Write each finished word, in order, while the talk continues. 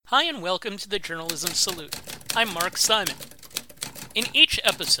Hi and welcome to the Journalism Salute. I'm Mark Simon. In each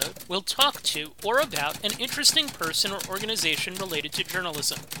episode, we'll talk to or about an interesting person or organization related to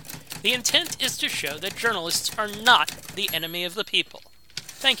journalism. The intent is to show that journalists are not the enemy of the people.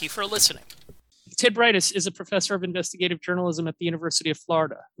 Thank you for listening. Ted Bridis is a professor of investigative journalism at the University of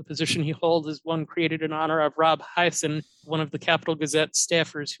Florida. The position he holds is one created in honor of Rob Hyson, one of the Capital Gazette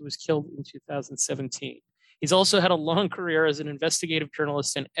staffers who was killed in 2017. He's also had a long career as an investigative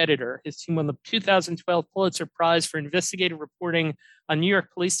journalist and editor. His team won the 2012 Pulitzer Prize for investigative reporting on New York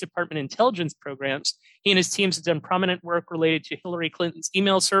Police Department intelligence programs. He and his teams have done prominent work related to Hillary Clinton's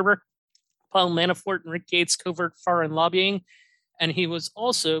email server, Paul Manafort and Rick Gates' covert foreign lobbying, and he was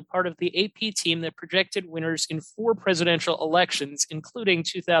also part of the AP team that projected winners in 4 presidential elections, including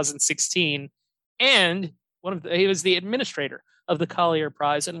 2016. And he was the administrator of the Collier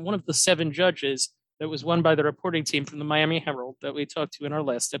Prize and one of the 7 judges that was won by the reporting team from the Miami Herald that we talked to in our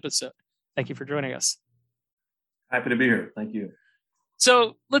last episode. Thank you for joining us. Happy to be here. Thank you.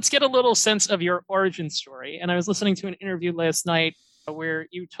 So let's get a little sense of your origin story. And I was listening to an interview last night where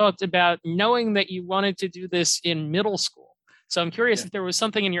you talked about knowing that you wanted to do this in middle school. So I'm curious if there was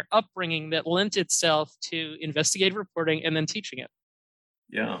something in your upbringing that lent itself to investigative reporting and then teaching it.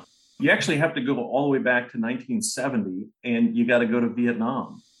 Yeah. You actually have to go all the way back to 1970, and you got to go to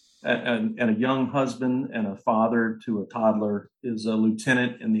Vietnam. And a young husband and a father to a toddler is a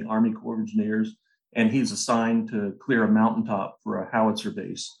lieutenant in the Army Corps of Engineers, and he's assigned to clear a mountaintop for a howitzer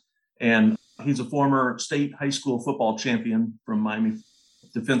base. And he's a former state high school football champion from Miami,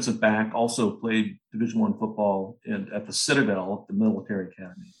 defensive back, also played Division I football at the Citadel, the military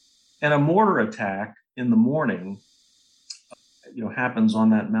academy. And a mortar attack in the morning happens on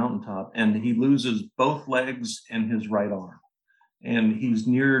that mountaintop, and he loses both legs and his right arm. And he's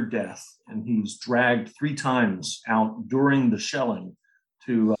near death, and he's dragged 3 times out during the shelling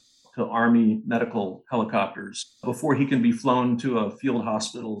to Army medical helicopters before he can be flown to a field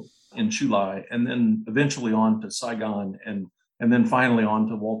hospital in Chulai, and then eventually on to Saigon, and then finally on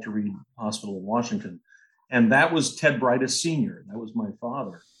to Walter Reed Hospital in Washington. And that was Ted Bridis Sr. That was my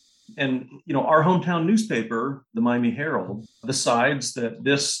father. And, our hometown newspaper, the Miami Herald, decides that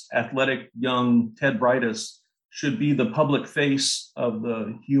this athletic young Ted Bridis should be the public face of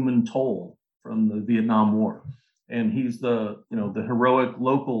the human toll from the Vietnam War. And he's the heroic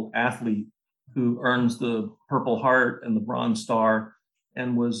local athlete who earns the Purple Heart and the Bronze Star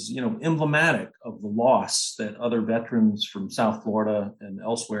and was, emblematic of the loss that other veterans from South Florida and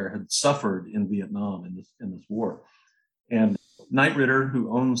elsewhere had suffered in Vietnam in this war. And Knight Ridder,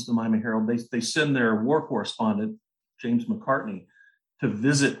 who owns the Miami Herald, they send their war correspondent, James McCartney, to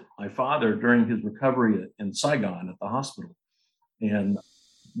visit my father during his recovery in Saigon at the hospital. And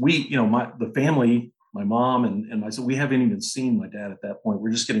we, the family, my mom and myself, we haven't even seen my dad at that point.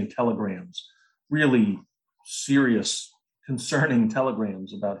 We're just getting telegrams, really serious, concerning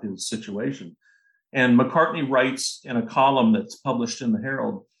telegrams about his situation. And McCartney writes in a column that's published in the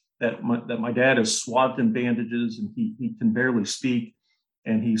Herald that my dad is swathed in bandages and he can barely speak.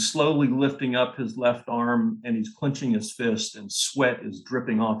 And he's slowly lifting up his left arm and he's clenching his fist and sweat is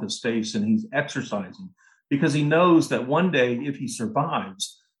dripping off his face and he's exercising because he knows that one day, if he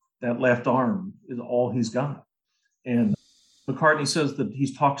survives, that left arm is all he's got. And McCartney says that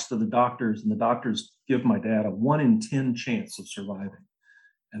he talks to the doctors and the doctors give my dad a 1 in 10 chance of surviving.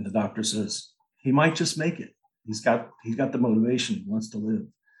 And the doctor says, he might just make it. He's got the motivation, he wants to live.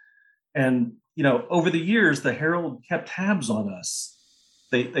 And, over the years, the Herald kept tabs on us.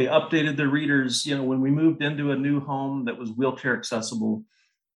 They updated their readers, when we moved into a new home that was wheelchair accessible,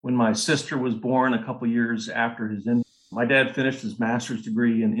 when my sister was born a couple years after his injury. My dad finished his master's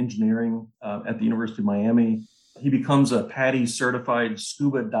degree in engineering at the University of Miami. He becomes a PADI certified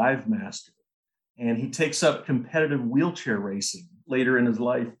scuba dive master, and he takes up competitive wheelchair racing later in his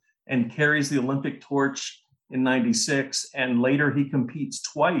life and carries the Olympic torch in '96. And later he competes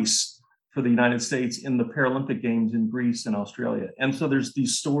twice for the United States in the Paralympic Games in Greece and Australia. And so there's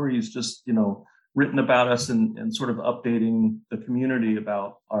these stories just, written about us and sort of updating the community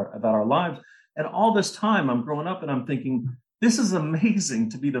about our lives. And all this time I'm growing up and I'm thinking, this is amazing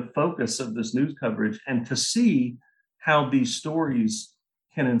to be the focus of this news coverage and to see how these stories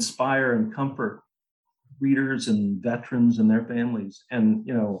can inspire and comfort readers and veterans and their families. And,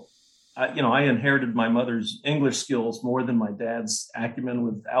 I inherited my mother's English skills more than my dad's acumen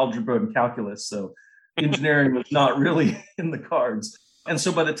with algebra and calculus. So engineering was not really in the cards. And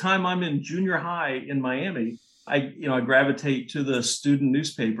so by the time I'm in junior high in Miami, I gravitate to the student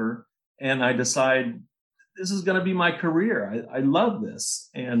newspaper and I decide this is going to be my career. I love this.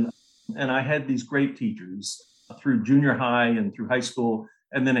 And I had these great teachers through junior high and through high school.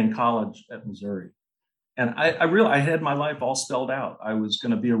 and then in college at Missouri. And I had my life all spelled out. I was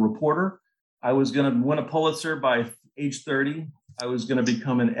going to be a reporter. I was going to win a Pulitzer by age 30. I was going to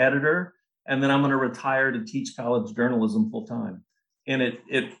become an editor, and then I'm going to retire to teach college journalism full time. And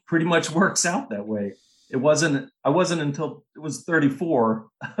it pretty much works out that way. I wasn't until it was 34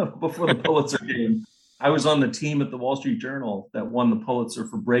 before the Pulitzer came. I was on the team at the Wall Street Journal that won the Pulitzer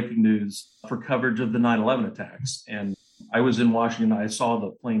for breaking news for coverage of the 9/11 attacks. And I was in Washington. I saw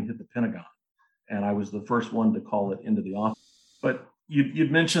the plane hit the Pentagon, and I was the first one to call it into the office. But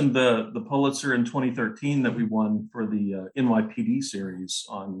you'd mentioned the Pulitzer in 2013 that we won for the NYPD series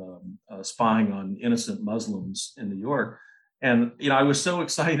on spying on innocent Muslims in New York. And I was so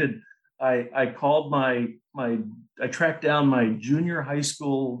excited. I called I tracked down my junior high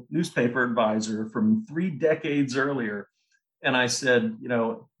school newspaper advisor from 3 decades earlier. And I said,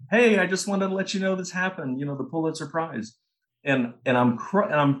 hey, I just wanted to let you know this happened, the Pulitzer Prize. And I'm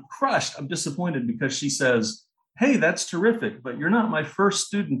crushed. I'm disappointed because she says, hey, that's terrific, but you're not my first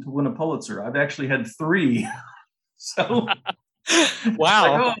student to win a Pulitzer. I've actually had 3. So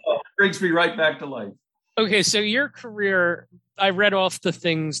wow. It brings me right back to life. Okay, so your career, I read off the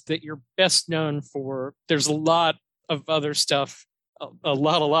things that you're best known for. There's a lot of other stuff, a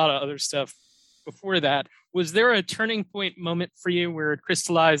lot of other stuff before that. Was there a turning point moment for you where it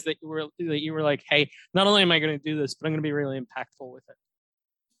crystallized that you were like, hey, not only am I going to do this, but I'm going to be really impactful with it?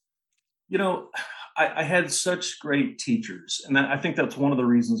 I had such great teachers, and I think that's one of the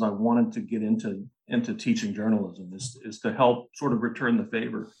reasons I wanted to get into teaching journalism is to help sort of return the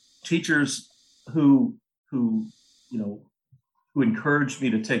favor. Teachers who encouraged me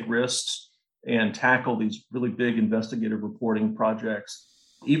to take risks and tackle these really big investigative reporting projects.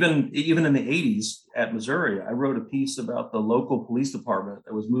 Even in the 80s at Missouri, I wrote a piece about the local police department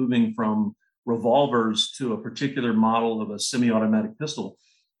that was moving from revolvers to a particular model of a semi-automatic pistol.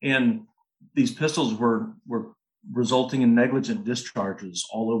 And these pistols were resulting in negligent discharges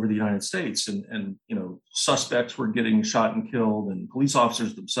all over the United States. And suspects were getting shot and killed, and police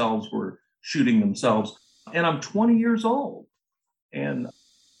officers themselves were shooting themselves. And I'm 20 years old. And,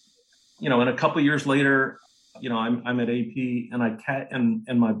 and a couple of years later, I'm at AP,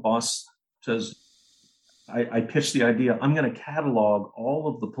 and my boss says, I pitched the idea, I'm going to catalog all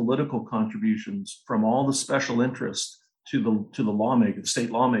of the political contributions from all the special interests to the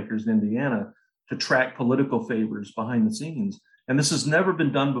state lawmakers in Indiana to track political favors behind the scenes. And this has never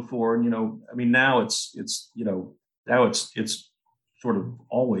been done before. And, now it's sort of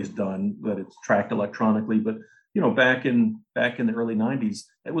always done, that it's tracked electronically. But, back in the early 90s,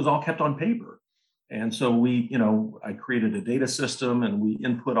 it was all kept on paper. And so I created a data system, and we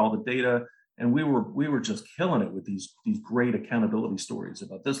input all the data, and we were just killing it with these great accountability stories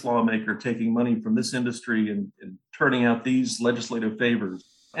about this lawmaker taking money from this industry and turning out these legislative favors.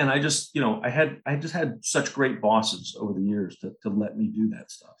 And I just had such great bosses over the years to let me do that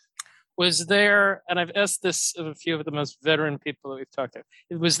stuff. Was there, and I've asked this of a few of the most veteran people that we've talked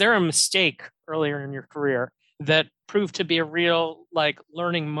to, was there a mistake earlier in your career that proved to be a real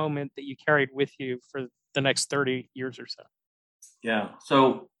learning moment that you carried with you for the next 30 years or so? Yeah.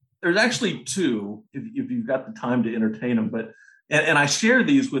 So there's actually 2, if you've got the time to entertain them, but and I share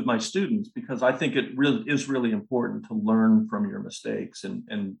these with my students because I think it really is really important to learn from your mistakes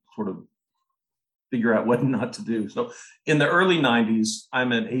and sort of figure out what not to do. So in the early 90s,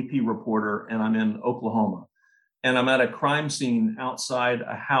 I'm an AP reporter, and I'm in Oklahoma, and I'm at a crime scene outside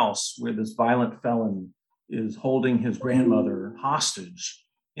a house where this violent felon is holding his grandmother hostage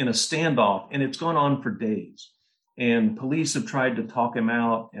in a standoff, and it's gone on for days. And police have tried to talk him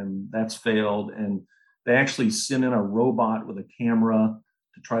out, and that's failed. And they actually send in a robot with a camera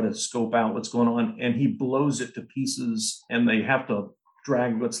to try to scope out what's going on, and he blows it to pieces, and they have to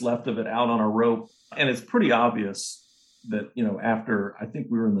drag what's left of it out on a rope. And it's pretty obvious that, after, I think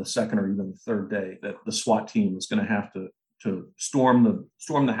we were in the second or even the third day, that the SWAT team was going to have to storm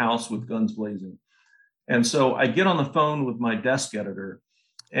the house with guns blazing. And so I get on the phone with my desk editor,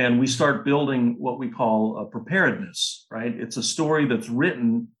 and we start building what we call a preparedness, right? It's a story that's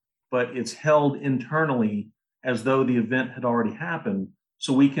written, but it's held internally as though the event had already happened.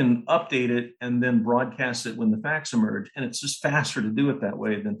 So we can update it and then broadcast it when the facts emerge. And it's just faster to do it that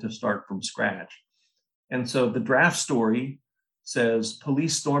way than to start from scratch. And so the draft story says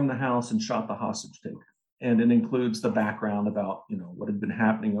police stormed the house and shot the hostage taker. And it includes the background about, what had been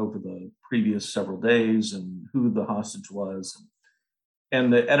happening over the previous several days and who the hostage was.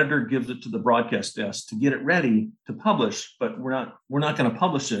 And the editor gives it to the broadcast desk to get it ready to publish, but we're not going to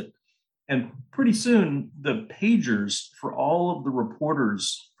publish it. And pretty soon, the pagers for all of the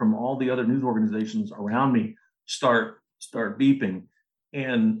reporters from all the other news organizations around me start beeping.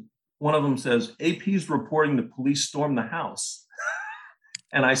 And one of them says, AP's reporting the police stormed the house.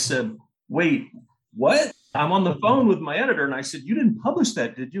 And I said, wait, what? I'm on the phone with my editor. And I said, you didn't publish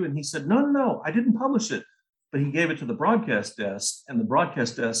that, did you? And he said, no, I didn't publish it. But he gave it to the broadcast desk, and the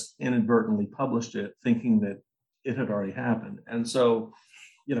broadcast desk inadvertently published it, thinking that it had already happened. And so,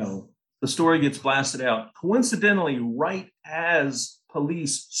 the story gets blasted out. Coincidentally, right as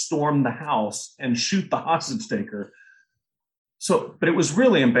police storm the house and shoot the hostage taker. So, but it was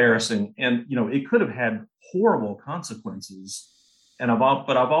really embarrassing. And, it could have had horrible consequences. And I've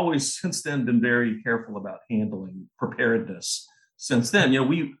always since then been very careful about handling preparedness. Since then,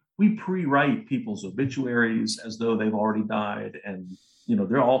 we pre-write people's obituaries as though they've already died. And,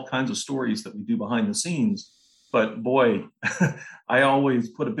 there are all kinds of stories that we do behind the scenes. But boy, I always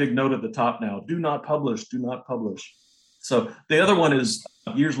put a big note at the top now, do not publish, do not publish. So the other one is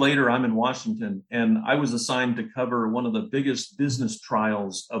years later, I'm in Washington, and I was assigned to cover one of the biggest business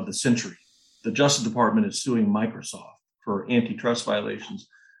trials of the century. The Justice Department is suing Microsoft for antitrust violations.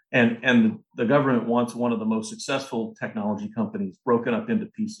 And the government wants one of the most successful technology companies broken up into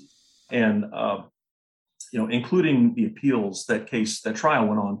pieces. And, including the appeals, that trial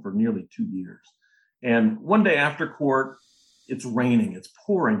went on for nearly 2 years. And one day after court, it's raining, it's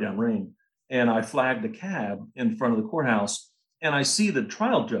pouring down rain. And I flagged a cab in front of the courthouse, and I see the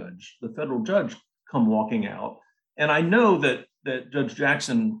trial judge, the federal judge, come walking out. And I know that Judge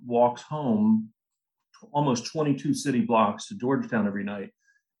Jackson walks home almost 22 city blocks to Georgetown every night,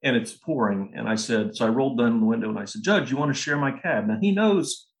 and it's pouring. And so I rolled down the window and I said, Judge, you want to share my cab? Now he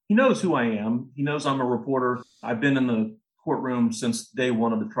knows who I am. He knows I'm a reporter. I've been in the courtroom since day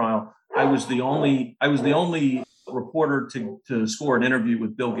one of the trial. I was the only reporter to score an interview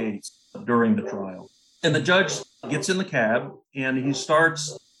with Bill Gates during the trial. And the judge gets in the cab and he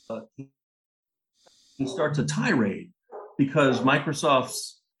starts a tirade because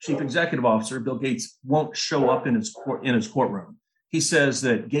Microsoft's chief executive officer, Bill Gates, won't show up in his courtroom. He says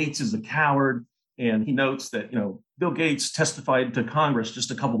that Gates is a coward, and he notes that Bill Gates testified to Congress just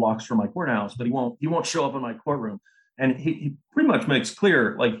a couple blocks from my courthouse, but he won't show up in my courtroom. And he pretty much makes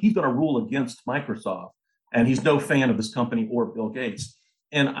clear, like, he's going to rule against Microsoft, and he's no fan of this company or Bill Gates.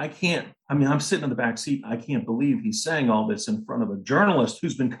 And I'm sitting in the back seat. I can't believe he's saying all this in front of a journalist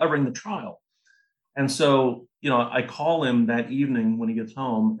who's been covering the trial. And so, I call him that evening when he gets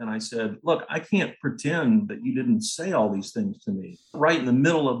home, and I said, look, I can't pretend that you didn't say all these things to me right in the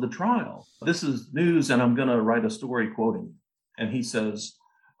middle of the trial. This is news, and I'm going to write a story quoting you. And he says,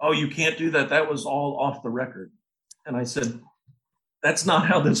 oh, you can't do that. That was all off the record. And I said, that's not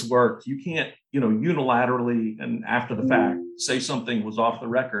how this works. You can't, unilaterally and after the fact say something was off the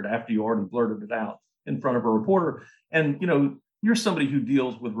record after you already blurted it out in front of a reporter. And, you're somebody who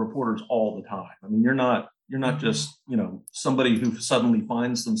deals with reporters all the time. I mean, you're not just, somebody who suddenly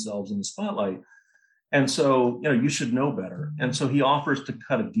finds themselves in the spotlight. And so, you should know better. And so he offers to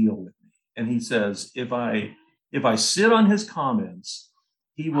cut a deal with me. And he says, if I sit on his comments,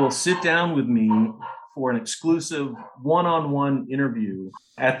 he will sit down with me for an exclusive one-on-one interview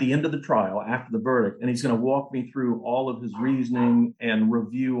at the end of the trial after the verdict. And he's going to walk me through all of his reasoning and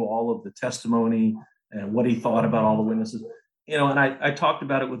review all of the testimony and what he thought about all the witnesses. And I talked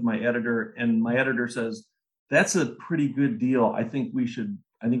about it with my editor, and my editor says, that's a pretty good deal. I think we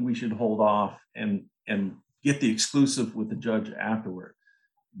should hold off and get the exclusive with the judge afterward.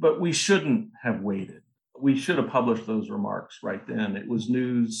 But we shouldn't have waited. We should have published those remarks right then. It was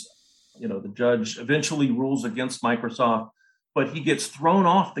news. The judge eventually rules against Microsoft, but he gets thrown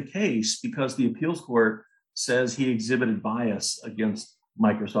off the case because the appeals court says he exhibited bias against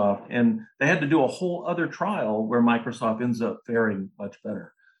Microsoft. And they had to do a whole other trial where Microsoft ends up faring much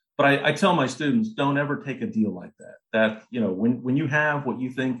better. But I tell my students, don't ever take a deal like that. That, when you have what you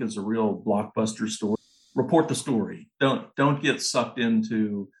think is a real blockbuster story, report the story. Don't get sucked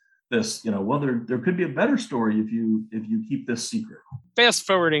into this, there could be a better story if you keep this secret. Fast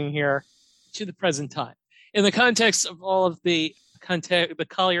forwarding here to the present time, in the context of all of the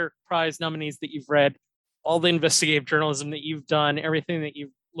Collier Prize nominees that you've read, all the investigative journalism that you've done, everything that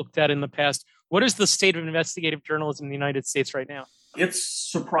you've looked at in the past, what is the state of investigative journalism in the United States right now? It's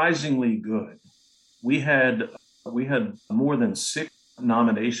surprisingly good. We had more than 6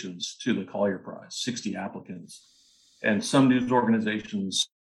 nominations to the Collier Prize, 60 applicants, and some news organizations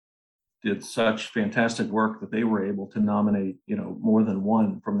did such fantastic work that they were able to nominate, more than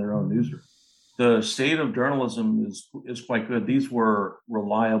one from their own newsroom. The state of journalism is quite good. These were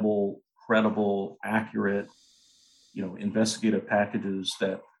reliable, credible, accurate, investigative packages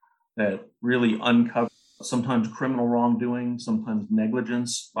that really uncover sometimes criminal wrongdoing, sometimes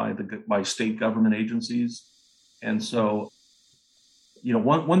negligence by state government agencies. And so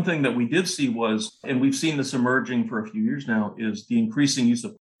one thing that we did see was, and we've seen this emerging for a few years now, is the increasing use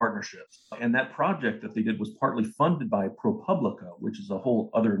of partnerships. And that project that they did was partly funded by ProPublica, which is a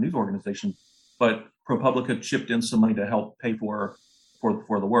whole other news organization, but ProPublica chipped in some money to help pay for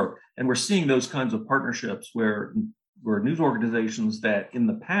the work. And we're seeing those kinds of partnerships where news organizations that in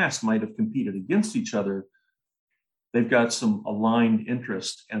the past might have competed against each other, they've got some aligned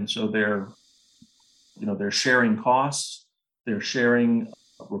interest, and so they're sharing costs, they're sharing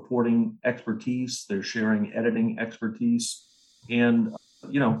reporting expertise, they're sharing editing expertise, and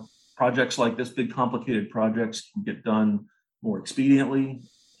projects like this, big complicated projects, can get done more expediently,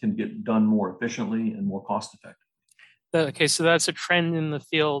 can get done more efficiently and more cost effectively. Okay, so that's a trend in the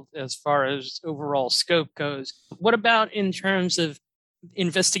field as far as overall scope goes. What about in terms of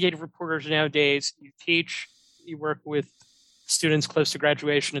investigative reporters nowadays? You teach, you work with students close to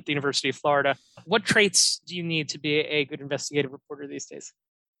graduation at the University of Florida. What traits do you need to be a good investigative reporter these days?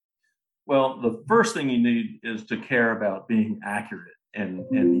 Well, the first thing you need is to care about being accurate, and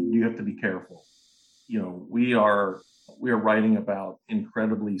you have to be careful. We are writing about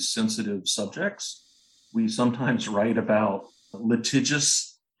incredibly sensitive subjects. We sometimes write about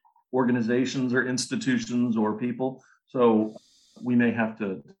litigious organizations or institutions or people. So we may have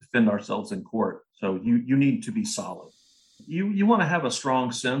to defend ourselves in court. So you need to be solid. You want to have a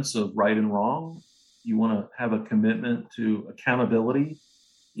strong sense of right and wrong. You want to have a commitment to accountability.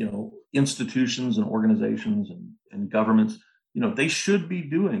 Institutions and organizations and governments, they should be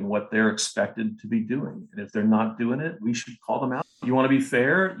doing what they're expected to be doing. And if they're not doing it, we should call them out. You want to be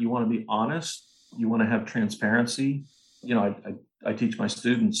fair. You want to be honest. You want to have transparency. I teach my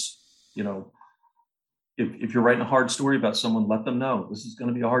students, if you're writing a hard story about someone, let them know this is going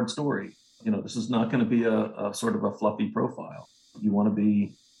to be a hard story. This is not going to be a sort of a fluffy profile. You want to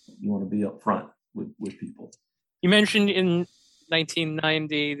be upfront with people. You mentioned in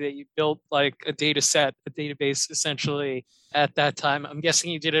 1990 that you built like a data set, a database essentially at that time. I'm guessing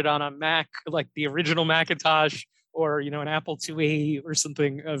you did it on a Mac, like the original Macintosh, or an Apple IIe or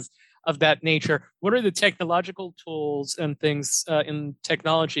something of that nature. What are the technological tools and things in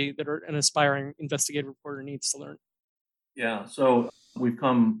technology that an aspiring investigative reporter needs to learn? Yeah, so we've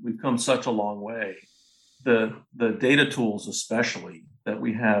come such a long way. The data tools, especially that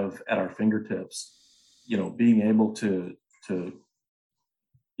we have at our fingertips, being able to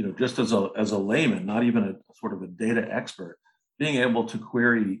just as a layman, not even a sort of a data expert, being able to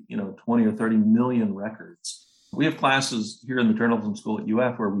query 20 or 30 million records. We have classes here in the journalism school at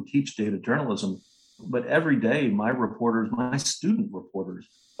UF where we teach data journalism, but every day my student reporters,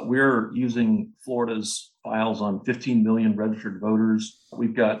 we're using Florida's files on 15 million registered voters.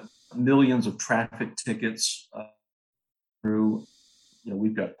 We've got millions of traffic tickets through,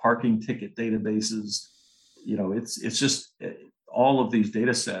 we've got parking ticket databases. It's just all of these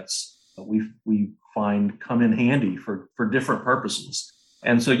data sets we find come in handy for different purposes.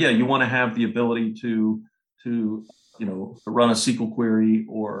 And so, you want to have the ability to run a SQL query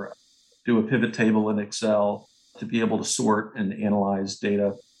or do a pivot table in Excel, to be able to sort and analyze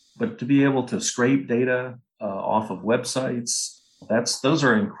data, but to be able to scrape data off of websites. Those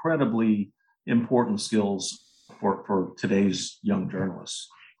are incredibly important skills for today's young journalists.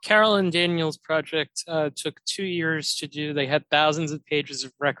 Carol and Daniel's project took 2 years to do. They had thousands of pages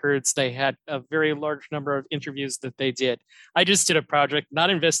of records. They had a very large number of interviews that they did. I just did a project, not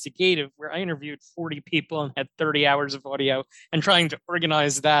investigative, where I interviewed 40 people and had 30 hours of audio, and trying to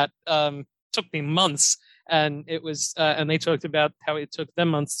organize that took me months. And it was, and they talked about how it took them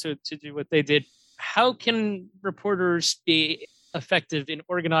months to do what they did. How can reporters be effective in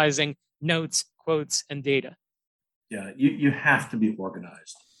organizing notes, quotes, and data? Yeah, you have to be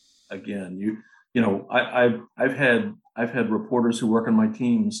organized. Again, I've had reporters who work on my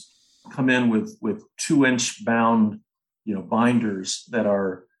teams come in with 2-inch bound binders that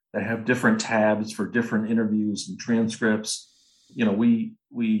have different tabs for different interviews and transcripts. You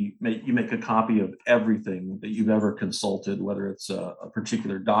make a copy of everything that you've ever consulted, whether it's a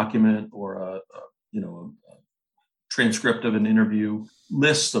particular document or a transcript of an interview,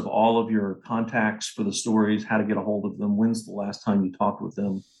 lists of all of your contacts for the stories, how to get a hold of them, when's the last time you talked with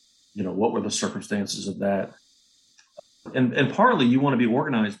them, what were the circumstances of that. And partly you want to be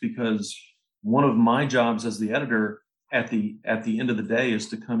organized because one of my jobs as the editor at the end of the day is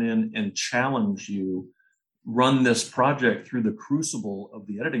to come in and challenge you, run this project through the crucible of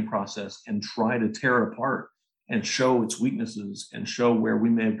the editing process and try to tear it apart and show its weaknesses and show where we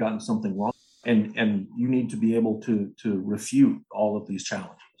may have gotten something wrong. And you need to be able to refute all of these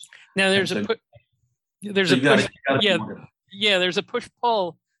challenges. Now there's a push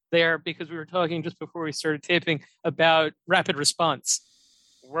pull there, because we were talking just before we started taping about rapid response.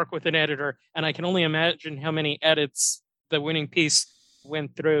 work with an editor, and I can only imagine how many edits the winning piece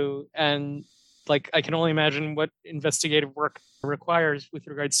went through. And like, I can only imagine what investigative work requires with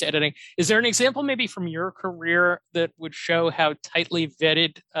regards to editing. Is there an example maybe from your career that would show how tightly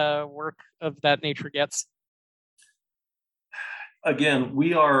vetted work of that nature gets? Again,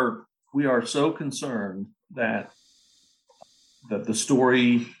 we are so concerned that the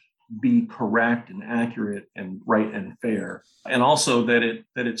story be correct and accurate and right and fair, and also that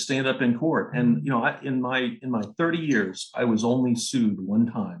it stand up in court. And in my 30 years, I was only sued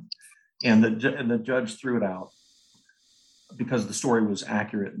one time, and the judge threw it out because the story was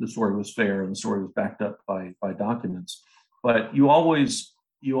accurate, the story was fair, and the story was backed up by documents. But you always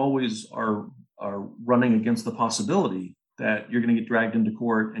are running against the possibility that you're going to get dragged into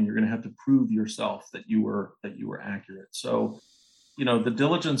court and you're going to have to prove yourself that you were accurate. So, the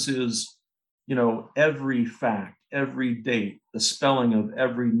diligence is, every fact, every date, the spelling of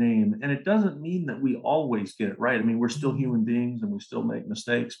every name. And it doesn't mean that we always get it right. I mean, we're still human beings and we still make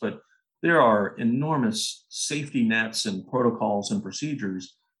mistakes, but there are enormous safety nets and protocols and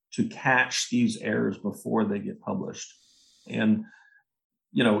procedures to catch these errors before they get published. And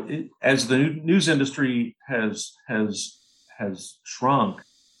as the news industry has shrunk,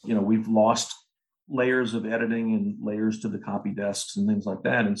 we've lost layers of editing and layers to the copy desks and things like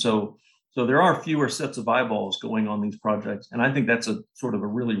that. And so there are fewer sets of eyeballs going on these projects. And I think that's a sort of a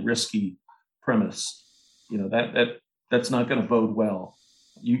really risky premise. That's not going to bode well.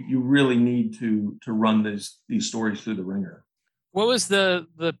 You really need to run these stories through the ringer. What was the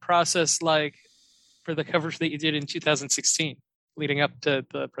process like for the coverage that you did in 2016, leading up to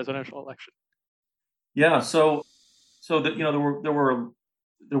the presidential election? Yeah, so that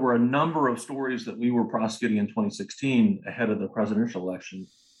there were a number of stories that we were prosecuting in 2016 ahead of the presidential election.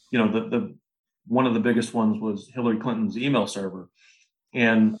 The one of the biggest ones was Hillary Clinton's email server,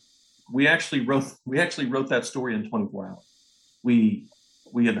 and we actually wrote that story in 24 hours.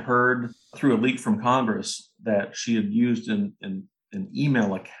 We had heard through a leak from Congress that she had used an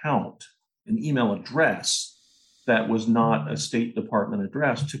email account, an email address that was not a State Department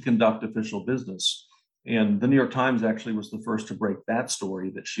address to conduct official business. And the New York Times actually was the first to break that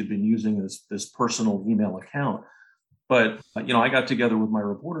story, that she'd been using this personal email account. But I got together with my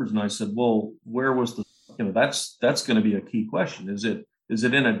reporters and I said, well, where was that's going to be a key question. Is it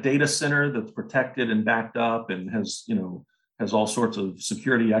in a data center that's protected and backed up and has all sorts of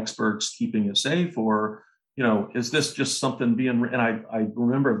security experts keeping it safe, or is this just something being? And I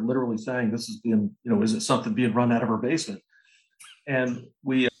remember literally saying, this is being, is it something being run out of her basement? And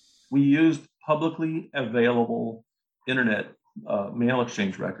we used publicly available internet mail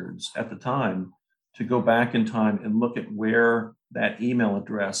exchange records at the time to go back in time and look at where that email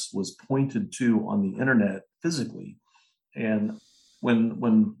address was pointed to on the internet physically. And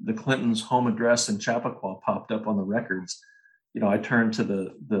when the Clintons' home address in Chappaqua popped up on the records, I turned to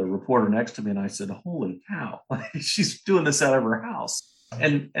the reporter next to me and I said, "Holy cow, she's doing this out of her house."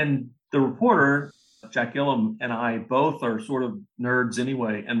 And the reporter, Jack Gillum, and I both are sort of nerds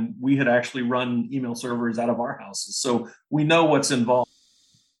anyway, and we had actually run email servers out of our houses, so we know what's involved,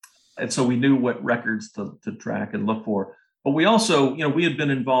 and so we knew what records to track and look for. But we also, we had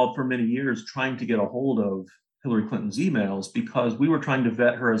been involved for many years trying to get a hold of Hillary Clinton's emails because we were trying to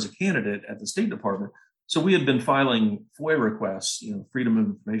vet her as a candidate at the State Department. So we had been filing FOIA requests, Freedom of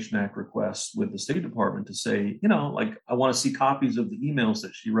Information Act requests with the State Department to say, I want to see copies of the emails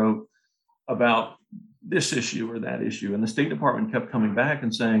that she wrote about this issue or that issue. And the State Department kept coming back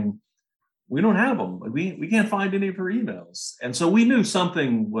and saying, we don't have them. We can't find any of her emails. And so we knew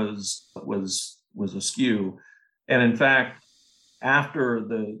something was askew. And in fact, after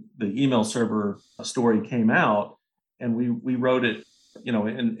the email server story came out and we wrote it,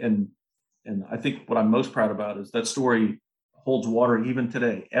 and I think what I'm most proud about is that story holds water even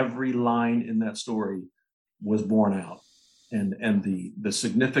today. Every line in that story was borne out. And the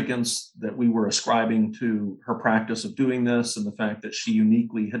significance that we were ascribing to her practice of doing this, and the fact that she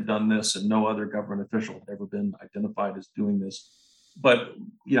uniquely had done this and no other government official had ever been identified as doing this. But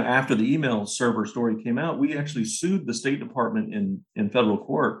after the email server story came out, we actually sued the State Department in federal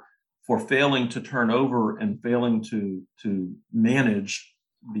court for failing to turn over and failing to manage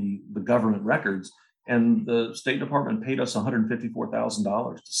the government records. And the State Department paid us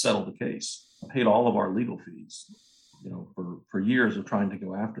 $154,000 to settle the case, paid all of our legal fees, for years of trying to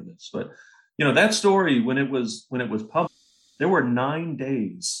go after this. But, that story, when it was published, there were 9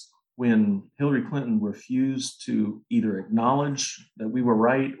 days when Hillary Clinton refused to either acknowledge that we were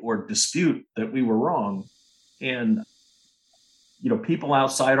right or dispute that we were wrong. And, people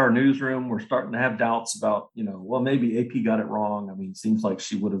outside our newsroom were starting to have doubts about, well, maybe AP got it wrong. I mean, it seems like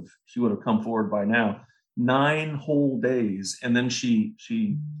she would have come forward by now. 9 whole days, and then she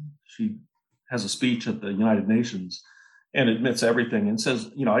has a speech at the United Nations and admits everything and says,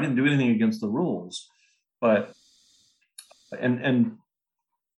 I didn't do anything against the rules, but and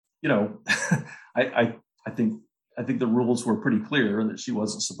I, I I think the rules were pretty clear that she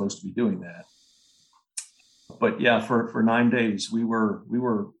wasn't supposed to be doing that. But yeah, for 9 days we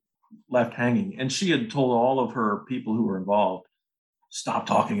were left hanging, and she had told all of her people who were involved, stop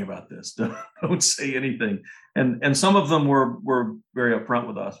talking about this. Don't say anything. And some of them were very upfront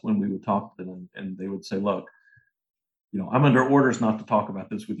with us when we would talk to them, and they would say, look, I'm under orders not to talk about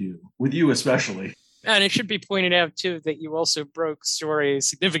this with you especially. And it should be pointed out too that you also broke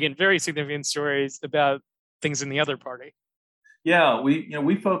stories, very significant stories about things in the other party. Yeah,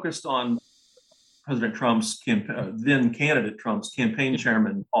 we focused on President Trump's then candidate Trump's campaign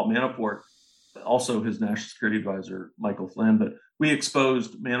chairman, Paul Manafort, also his national security advisor, Michael Flynn. But we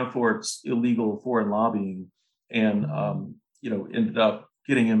exposed Manafort's illegal foreign lobbying and, ended up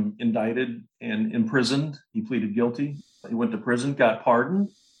getting him indicted and imprisoned. He pleaded guilty. He went to prison, got pardoned,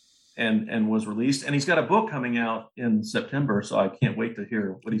 and was released. And he's got a book coming out in September, so I can't wait to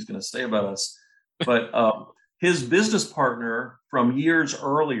hear what he's going to say about us. But his business partner from years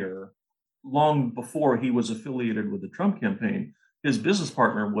earlier, long before he was affiliated with the Trump campaign, his business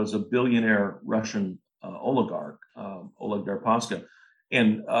partner was a billionaire Russian oligarch, Oleg Deripaska.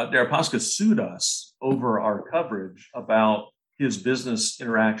 And Deripaska sued us over our coverage about his business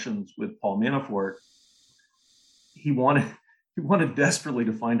interactions with Paul Manafort. He wanted desperately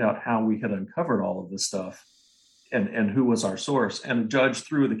to find out how we had uncovered all of this stuff and who was our source. And the judge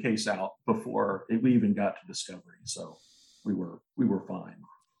threw the case out before we even got to discovery. So we were fine.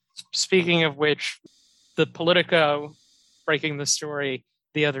 Speaking of which, the Politico breaking the story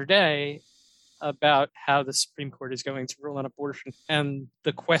the other day about how the Supreme Court is going to rule on abortion, and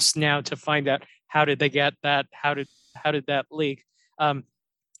the quest now to find out how did they get that, how did that leak.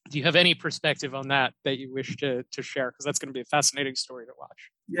 Do you have any perspective on that you wish to share? Because that's going to be a fascinating story to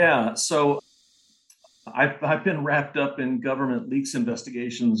watch. Yeah, so I've been wrapped up in government leaks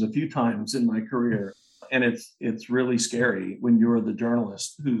investigations a few times in my career. And it's really scary when you're the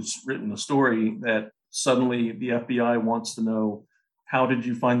journalist who's written the story that suddenly the FBI wants to know, how did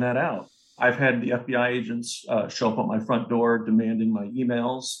you find that out? I've had the FBI agents show up at my front door demanding my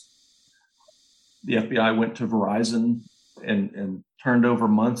emails. The FBI went to Verizon and turned over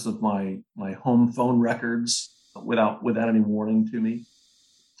months of my home phone records without any warning to me.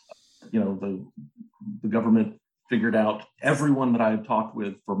 The government figured out everyone that I had talked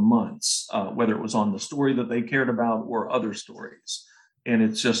with for months, whether it was on the story that they cared about or other stories. And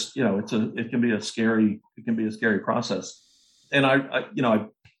it's just, it can be a scary process. And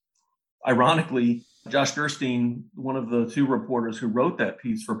ironically, Josh Gerstein, one of the two reporters who wrote that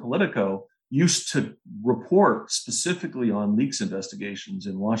piece for Politico, used to report specifically on leaks investigations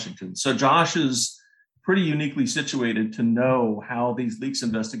in Washington. So Josh is pretty uniquely situated to know how these leaks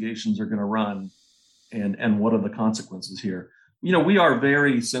investigations are going to run. And what are the consequences here? We are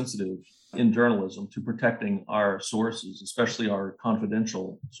very sensitive in journalism to protecting our sources, especially our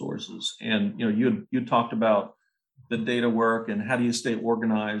confidential sources. And you talked about the data work and how do you stay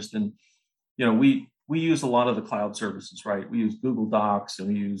organized. And we use a lot of the cloud services, right? We use Google Docs, and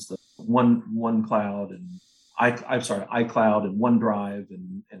we use the OneCloud and iCloud and OneDrive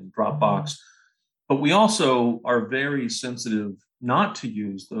and Dropbox. But we also are very sensitive not to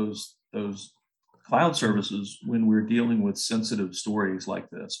use those cloud services when we're dealing with sensitive stories like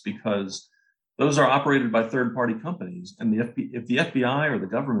this, because those are operated by third-party companies. And if the FBI or the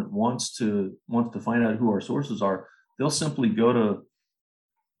government wants to find out who our sources are, they'll simply go to,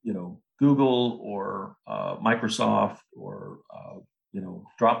 Google or Microsoft or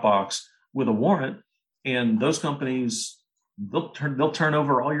Dropbox with a warrant, and those companies they'll turn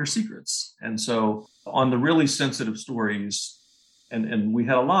over all your secrets. And so on the really sensitive stories, and we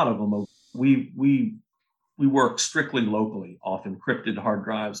had a lot of them. We work strictly locally off encrypted hard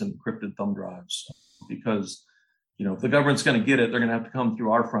drives and encrypted thumb drives, because if the government's going to get it, they're going to have to come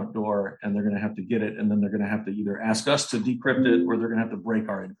through our front door, and they're going to have to get it, and then they're going to have to either ask us to decrypt it, or they're going to have to break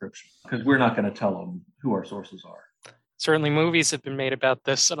our encryption, because we're not going to tell them who our sources are. Certainly movies have been made about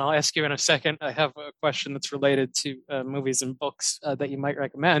this, and I'll ask you in a second. I have a question that's related to movies and books that you might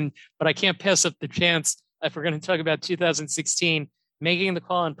recommend, but I can't pass up the chance, if we're going to talk about 2016, making the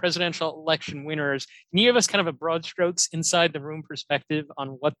call on presidential election winners. Can you give us kind of a broad strokes inside the room perspective on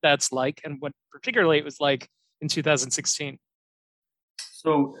what that's like, and what particularly it was like in 2016?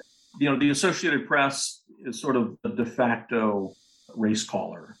 So, the Associated Press is sort of the de facto race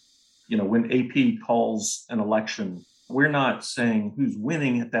caller. When AP calls an election, we're not saying who's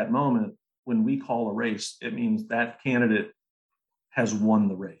winning at that moment. When we call a race, it means that candidate has won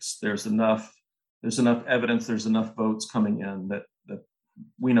the race. There's enough evidence, there's enough votes coming in that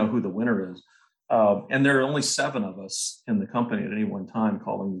we know who the winner is. And there are only 7 of us in the company at any one time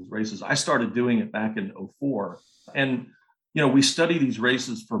calling these races. I started doing it back in 2004. And, we study these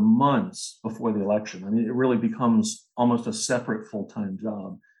races for months before the election. I mean, it really becomes almost a separate full-time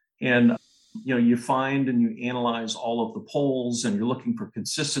job. And, you find and you analyze all of the polls and you're looking for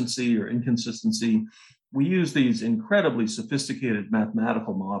consistency or inconsistency. We use these incredibly sophisticated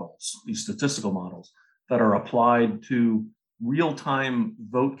mathematical models, these statistical models that are applied to real-time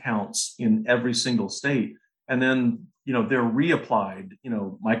vote counts in every single state. And then, they're reapplied,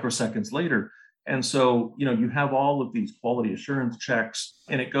 microseconds later. And so, you have all of these quality assurance checks,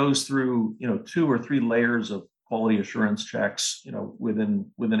 and it goes through, 2 or 3 layers of quality assurance checks,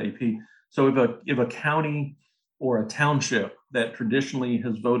 within AP. So if a county or a township that traditionally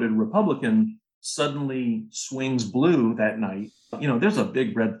has voted Republican suddenly swings blue that night, there's a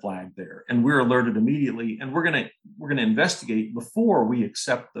big red flag there, and we're alerted immediately, and we're gonna investigate before we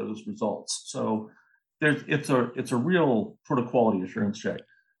accept those results. So it's a real sort of quality assurance check,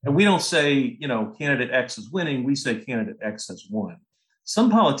 and we don't say candidate X is winning. We say candidate X has won.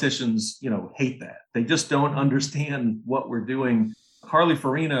 Some politicians hate that. They just don't understand what we're doing. Carly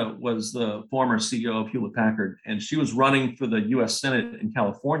Fiorina was the former CEO of Hewlett Packard, and she was running for the U.S. Senate in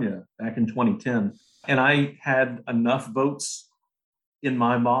California back in 2010. And I had enough votes in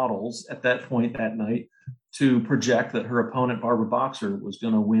my models at that point that night to project that her opponent, Barbara Boxer, was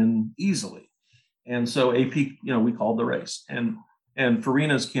going to win easily. And so AP, we called the race. And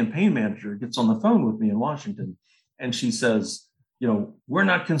Fiorina's campaign manager gets on the phone with me in Washington, and she says, we're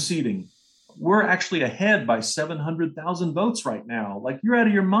not conceding. We're actually ahead by 700,000 votes right now. Like, you're out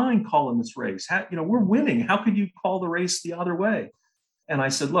of your mind calling this race. We're winning. How could you call the race the other way? And I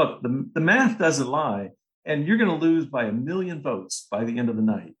said, look, the math doesn't lie, and you're going to lose by 1 million votes by the end of the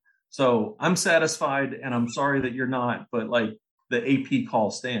night. So I'm satisfied, and I'm sorry that you're not, but like, the AP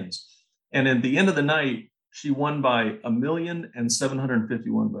call stands. And at the end of the night, she won by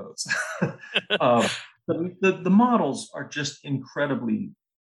 1,751,000 votes. The models are just incredibly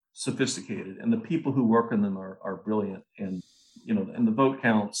sophisticated, and the people who work in them are brilliant, and and the vote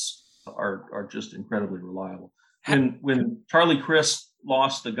counts are just incredibly reliable. When Charlie Crist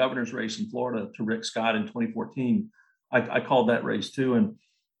lost the governor's race in Florida to Rick Scott in 2014, I called that race too, and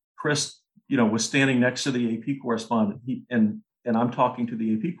Crist was standing next to the AP correspondent, and I'm talking to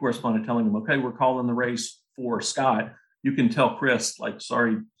the AP correspondent telling him, okay, we're calling the race for Scott. You can tell Crist, like,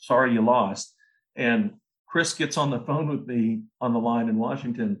 sorry you lost. And Chris gets on the phone with me on the line in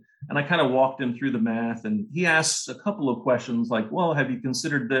Washington, and I kind of walked him through the math, and he asks a couple of questions like, well, have you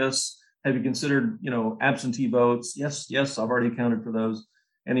considered this? Have you considered, absentee votes? Yes, I've already accounted for those.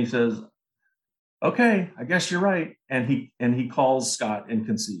 And he says, okay, I guess you're right. And he calls Scott and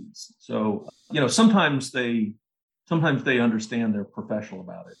concedes. So, sometimes they understand, they're professional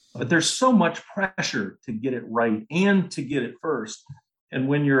about it, but there's so much pressure to get it right and to get it first. And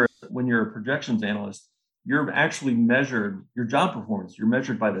when you're a projections analyst, you're actually measured, your job performance, you're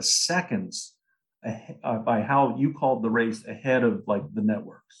measured by the seconds, by how you called the race ahead of like the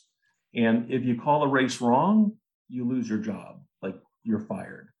networks. And if you call a race wrong, you lose your job, like you're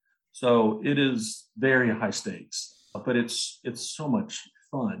fired. So it is very high stakes, but it's so much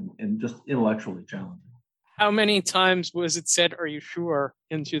fun and just intellectually challenging. How many times was it said, are you sure,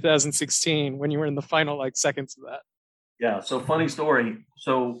 in 2016 when you were in the final seconds of that? Yeah, so funny story.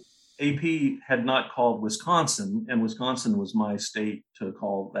 So AP had not called Wisconsin, and Wisconsin was my state to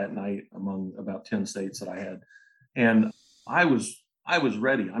call that night among about 10 states that I had. And I was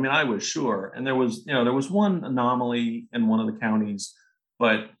ready. I mean, I was sure. And there was one anomaly in one of the counties,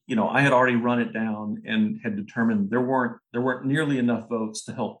 but I had already run it down and had determined there weren't nearly enough votes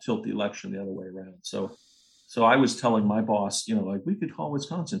to help tilt the election the other way around. So I was telling my boss, we could call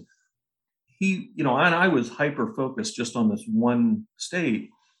Wisconsin. And I was hyper focused just on this one state.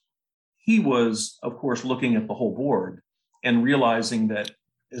 He was, of course, looking at the whole board and realizing that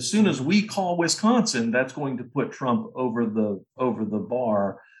as soon as we call Wisconsin, that's going to put Trump over the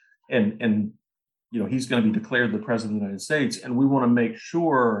bar, and he's going to be declared the president of the United States, and we want to make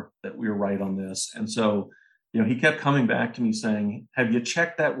sure that we're right on this. And so, he kept coming back to me saying, "Have you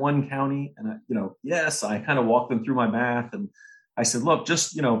checked that one county?" And yes, I kind of walked them through my math, and I said, "Look,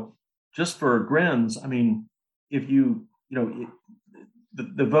 just for grins, I mean, if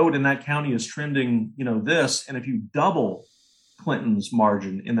the vote in that county is trending, this, and if you double Clinton's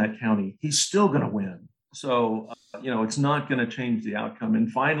margin in that county, he's still going to win." So, it's not going to change the outcome.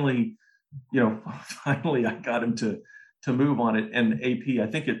 And finally, finally I got him to move on it. And AP, I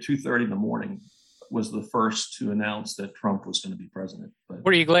think at 2:30 in the morning, was the first to announce that Trump was going to be president. But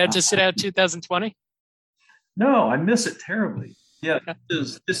Were you glad to sit out 2020? no, I miss it terribly. Yeah,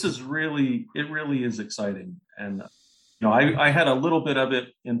 this is really, it really is exciting. And I had a little bit of it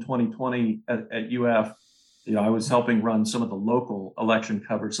in 2020 at UF. I was helping run some of the local election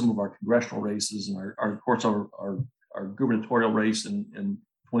coverage, some of our congressional races, and of course our gubernatorial race in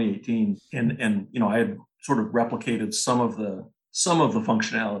 2018. And I had sort of replicated some of the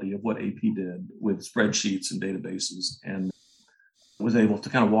functionality of what AP did with spreadsheets and databases, and was able to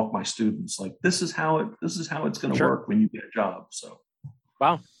kind of walk my students like, this is how it's going to Sure. work when you get a job. So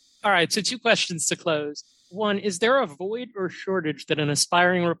Wow. All right. So 2 questions to close. One, is there a void or shortage that an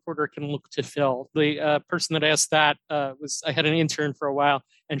aspiring reporter can look to fill? The person that asked that was, I had an intern for a while,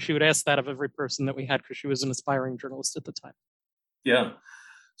 and she would ask that of every person that we had because she was an aspiring journalist at the time. yeah.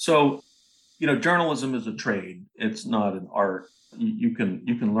 So, journalism is a trade. It's not an art. You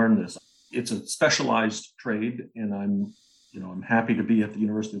can learn this. It's a specialized trade, and I'm happy to be at the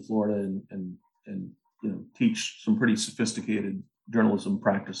University of Florida and teach some pretty sophisticated journalism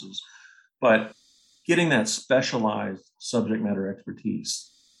practices. But getting that specialized subject matter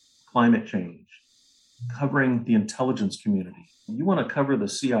expertise, climate change, covering the intelligence community. You want to cover the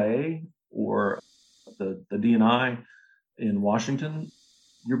CIA or the DNI in Washington,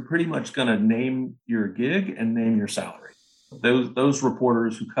 you're pretty much going to name your gig and name your salary. Those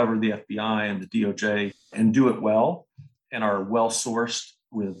reporters who cover the FBI and the DOJ and do it well and are well sourced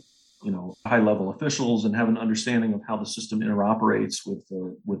with high level officials and have an understanding of how the system interoperates with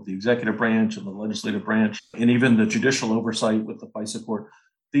the executive branch and the legislative branch and even the judicial oversight with the FISA court.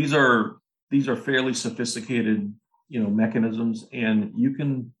 These are fairly sophisticated mechanisms, and you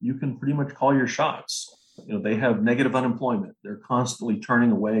can pretty much call your shots. They have negative unemployment. They're constantly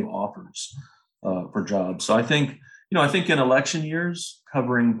turning away offers for jobs. So I think in election years,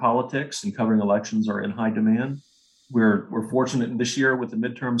 covering politics and covering elections are in high demand. We're fortunate this year with the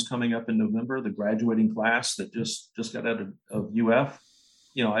midterms coming up in November, the graduating class that just got out of UF,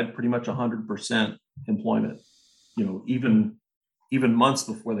 I had pretty much 100% employment. Even months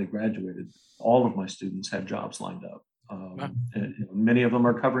before they graduated, all of my students had jobs lined up. And many of them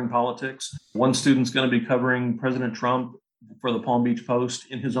are covering politics. One student's going to be covering President Trump for the Palm Beach Post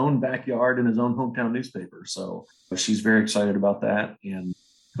in his own backyard in his own hometown newspaper. So she's very excited about that.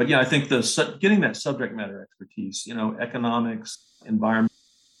 But yeah, I think getting that subject matter expertise, economics, environment,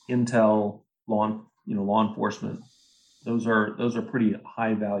 intel, law enforcement, those are pretty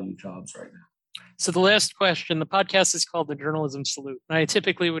high value jobs right now. So the last question, the podcast is called The Journalism Salute. And I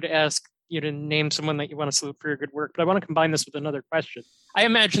typically would ask you to name someone that you want to salute for your good work, but I want to combine this with another question. I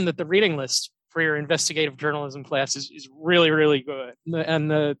imagine that the reading list for your investigative journalism class is really, really good.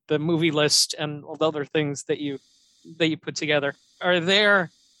 And the movie list and all the other things that you put together. Are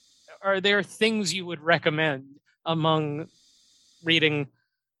there things you would recommend among reading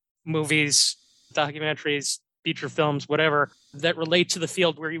movies, documentaries, feature films, whatever, that relate to the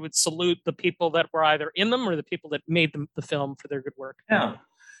field where you would salute the people that were either in them or the people that made the film for their good work? Yeah.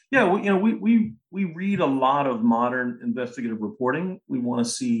 Well, we read a lot of modern investigative reporting. We want to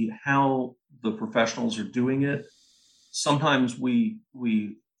see how the professionals are doing it. Sometimes we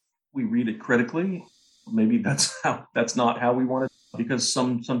read it critically. Maybe that's not how we want it, because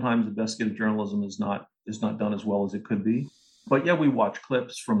sometimes investigative journalism is not done as well as it could be. But yeah, we watch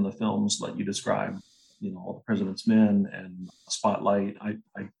clips from the films like you described, All the President's Men and Spotlight. I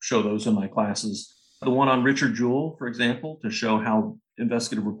show those in my classes. The one on Richard Jewell, for example, to show how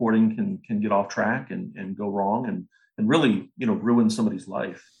investigative reporting can get off track and go wrong and really, ruin somebody's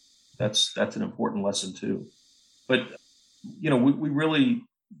life. That's an important lesson too. But we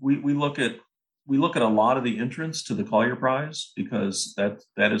look at a lot of the entrants to the Collier Prize, because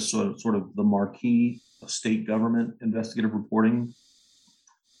that is sort of the marquee of state government investigative reporting.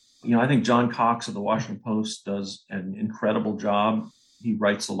 I think John Cox of the Washington Post does an incredible job. He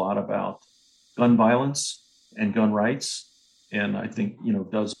writes a lot about gun violence and gun rights, and I think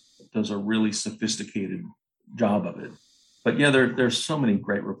does a really sophisticated job of it. But yeah, there's so many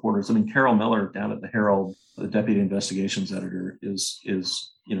great reporters. I mean, Carol Miller down at the Herald, the deputy investigations editor, is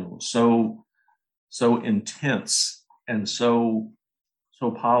so intense and so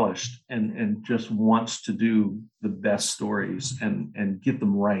polished and just wants to do the best stories and get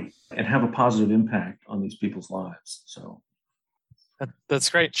them right and have a positive impact on these people's lives. So that's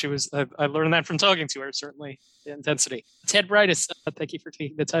great. I learned that from talking to her, certainly, the intensity. Ted Bridis, thank you for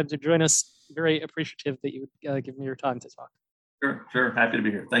taking the time to join us. Very appreciative that you would give me your time to talk. Sure. Happy to be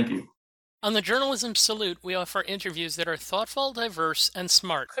here. Thank you. On the Journalism Salute, we offer interviews that are thoughtful, diverse, and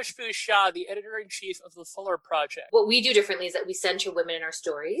smart. Khushbu Shah, the editor-in-chief of the Fuller Project. What we do differently is that we center women in our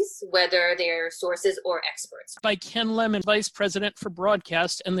stories, whether they're sources or experts. By Ken Lemon, Vice President for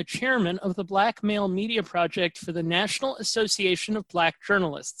Broadcast and the Chairman of the Black Male Media Project for the National Association of Black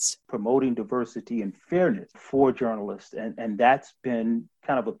Journalists. Promoting diversity and fairness for journalists, and that's been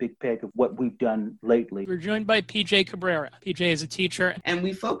kind of a big peg of what we've done lately. We're joined by PJ Cabrera. PJ is a teacher. And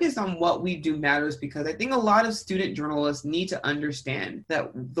we focus on what we do matters because I think a lot of student journalists need to understand that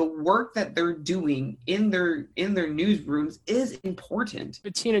the work that they're doing in their newsrooms is important.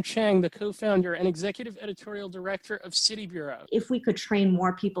 Bettina Chang, the co-founder and executive editorial director of City Bureau. If we could train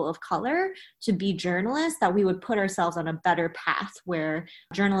more people of color to be journalists, that we would put ourselves on a better path where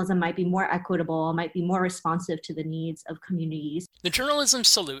journalism might be more equitable, might be more responsive to the needs of communities. The Journalism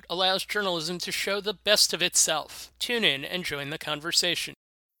Salute allows journalism to show the best of itself. Tune in and join the conversation.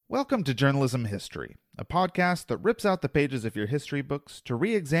 Welcome to Journalism History, a podcast that rips out the pages of your history books to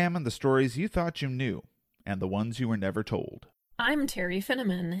re-examine the stories you thought you knew and the ones you were never told. I'm Terry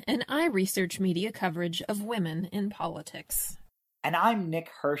Finneman, and I research media coverage of women in politics. And I'm Nick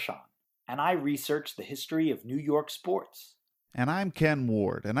Hirschon, and I research the history of New York sports. And I'm Ken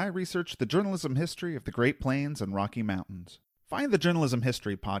Ward, and I research the journalism history of the Great Plains and Rocky Mountains. Find the Journalism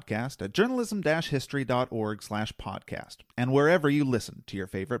History Podcast at journalism-history.org/podcast and wherever you listen to your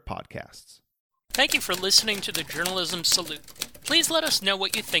favorite podcasts. Thank you for listening to the Journalism Salute. Please let us know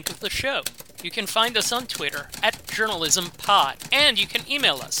what you think of the show. You can find us on Twitter at JournalismPod, and you can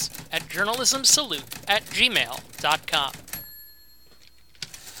email us at journalismsalute@gmail.com.